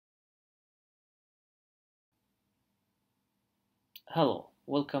Hello,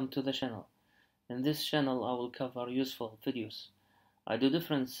 welcome to the channel. In this channel I will cover useful videos. I do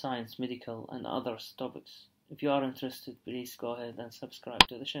different science, medical and other topics. If you are interested, please go ahead and subscribe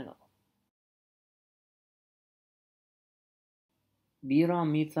to the channel.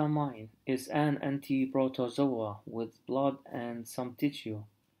 Pyrimethamine is an antiprotozoa with blood and some tissue.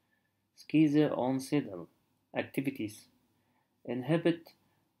 Schizooncidal activities inhibit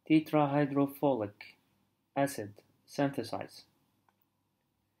tetrahydrofolic acid synthesis.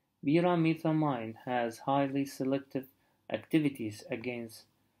 Pyrimethamine has highly selective activities against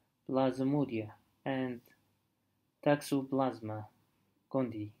Plasmodium and Toxoplasma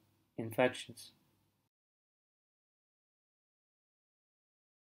gondii infections.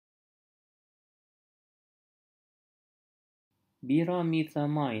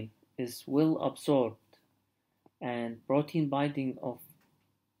 Pyrimethamine is well absorbed, and protein binding of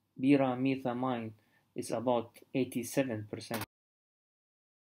pyrimethamine is about 87%.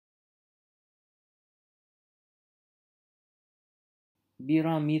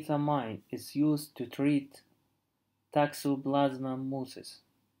 Pyrimethamine is used to treat Toxoplasmosis,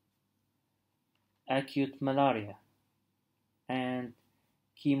 acute malaria, and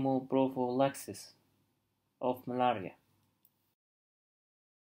chemoprophylaxis of malaria.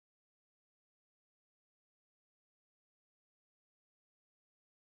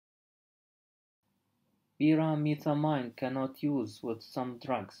 Pyrimethamine cannot use with some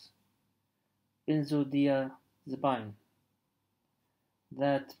drugs. Benzodiazepine,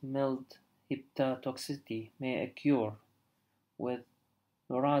 that mild hepatotoxicity may occur with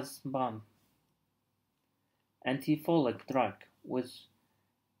lorazepam. Antifolic drug with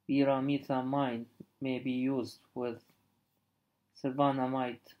pyrimethamine may be used with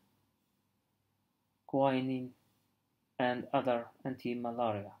sulfonamide, quinine, and other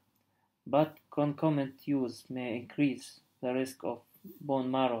anti-malaria, but concomitant use may increase the risk of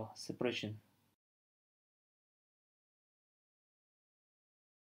bone marrow suppression.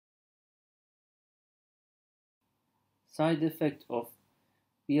 Side effects of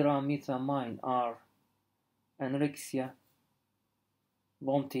pyrimethamine are anorexia,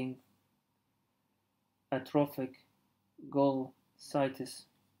 vomiting, atrophic gallcitis,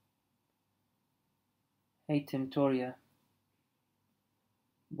 hematuria,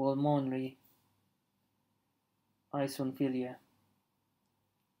 pulmonary eosinophilia,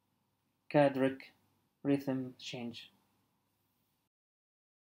 cardiac rhythm change.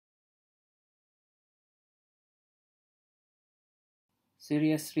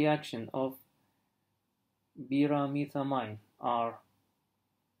 Serious reactions of pyrimethamine are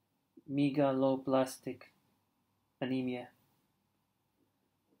megaloblastic anemia,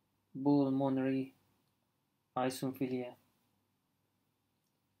 pulmonary eosinophilia,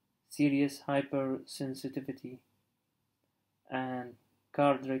 serious hypersensitivity, and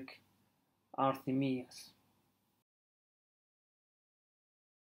cardiac arrhythmias.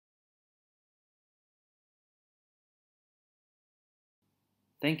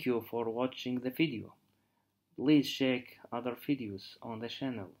 Thank you for watching the video. Please check other videos on the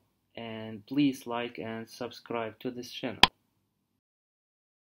channel and please like and subscribe to this channel.